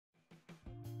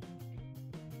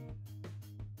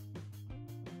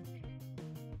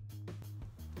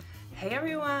Hey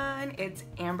everyone, it's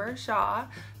Amber Shaw.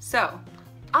 So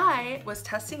I was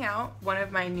testing out one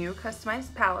of my new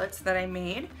customized palettes that I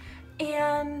made,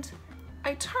 and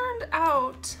I turned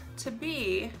out to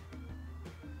be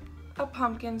a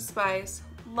pumpkin spice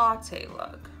latte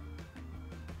look.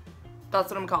 That's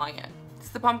what I'm calling it. It's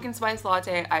the pumpkin spice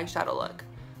latte eyeshadow look.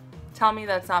 Tell me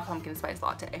that's not pumpkin spice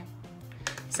latte.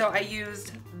 So I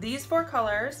used these 4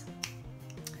 colors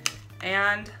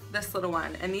and this little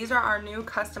one, and these are our new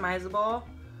customizable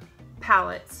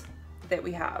palettes that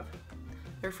we have.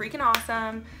 They're freaking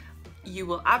awesome. You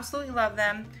will absolutely love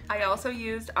them. I also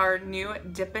used our new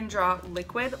Dip and Draw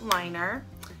liquid liner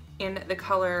in the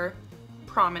color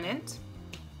Prominent,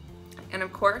 and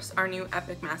of course our new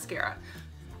Epic mascara.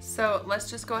 So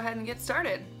let's just go ahead and get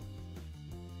started.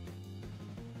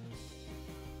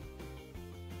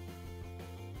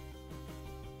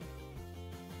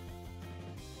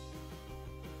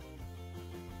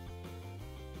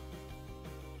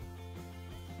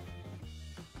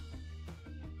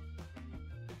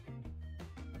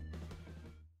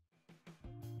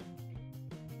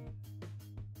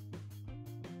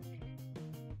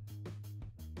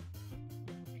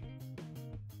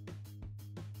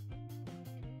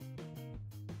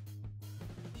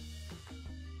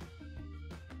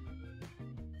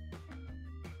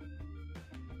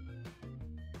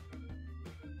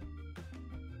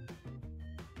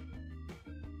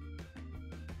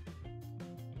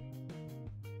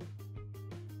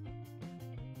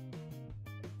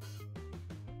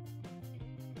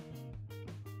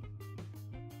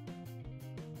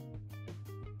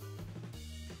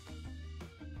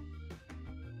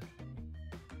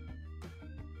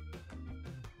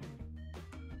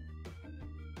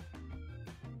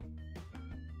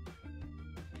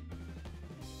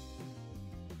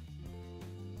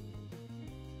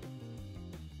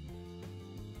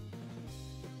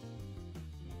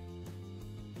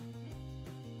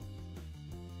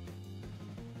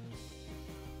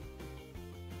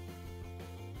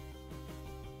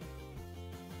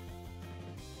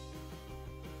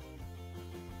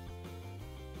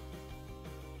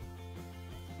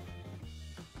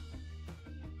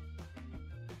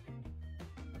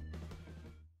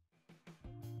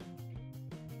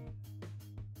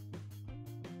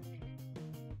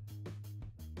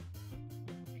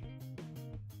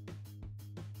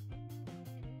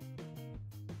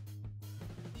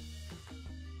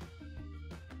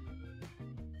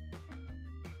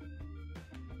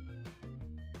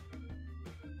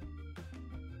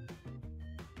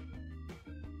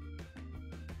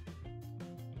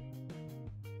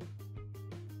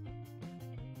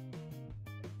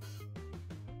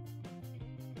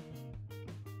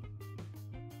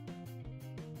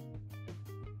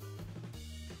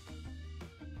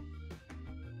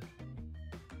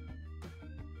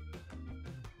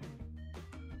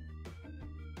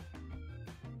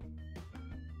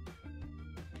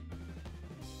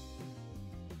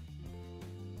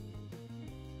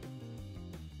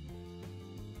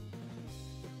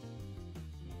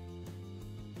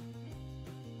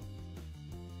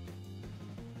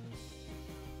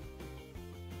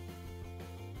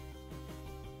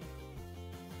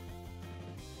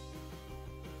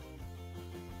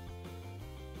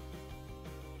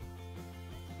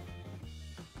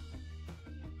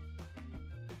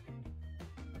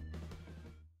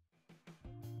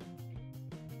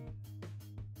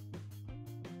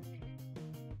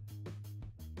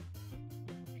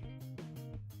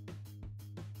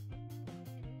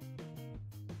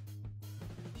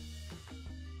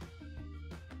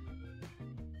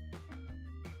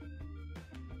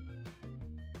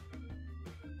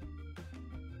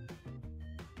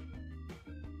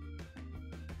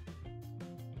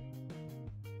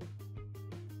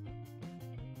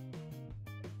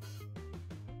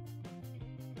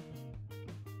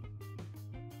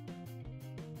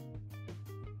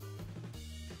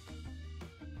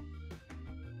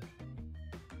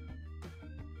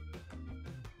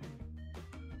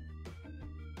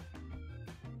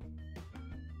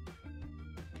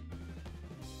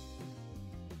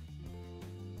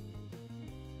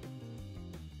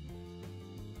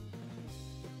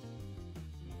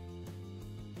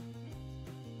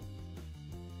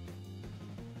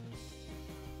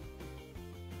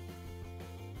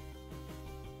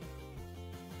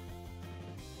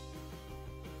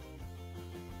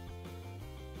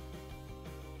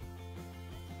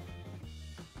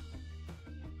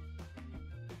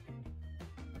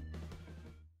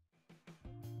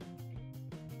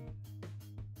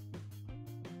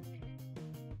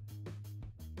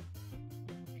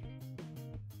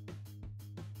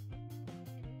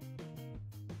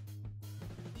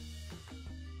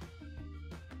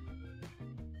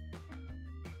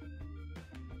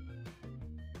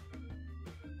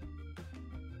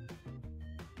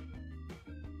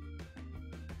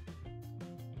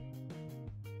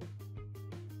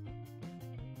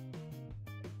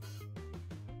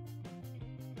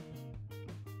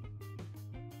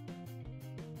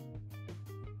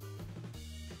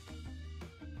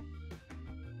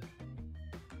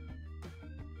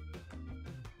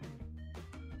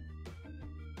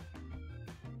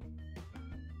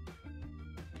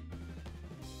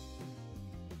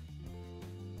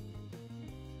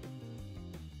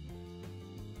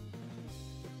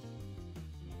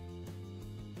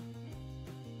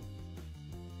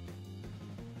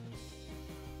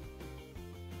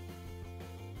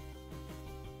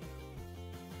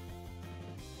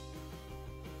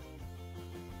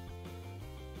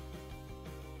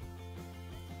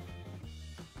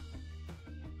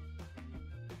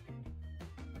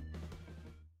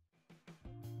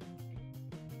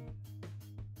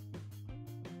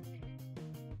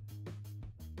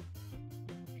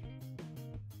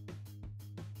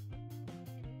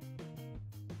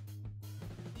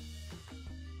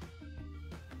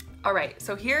 All right,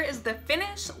 so here is the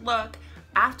finished look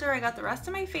after I got the rest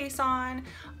of my face on,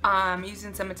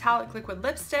 using some metallic liquid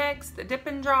lipsticks, the dip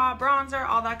and draw, bronzer,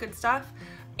 all that good stuff.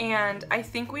 And I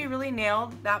think we really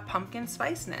nailed that pumpkin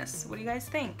spiciness. What do you guys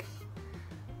think?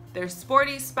 There's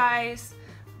sporty spice,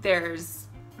 there's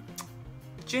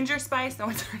ginger spice, no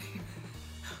one's already,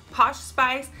 posh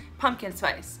spice, pumpkin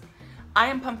spice. I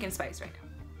am pumpkin spice right now.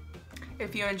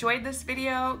 If you enjoyed this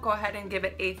video, go ahead and give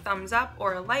it a thumbs up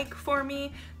or a like for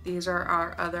me. These are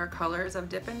our other colors of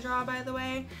dip and draw, by the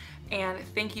way. And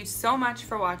thank you so much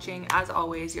for watching. As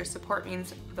always, your support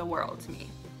means the world to me.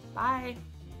 Bye.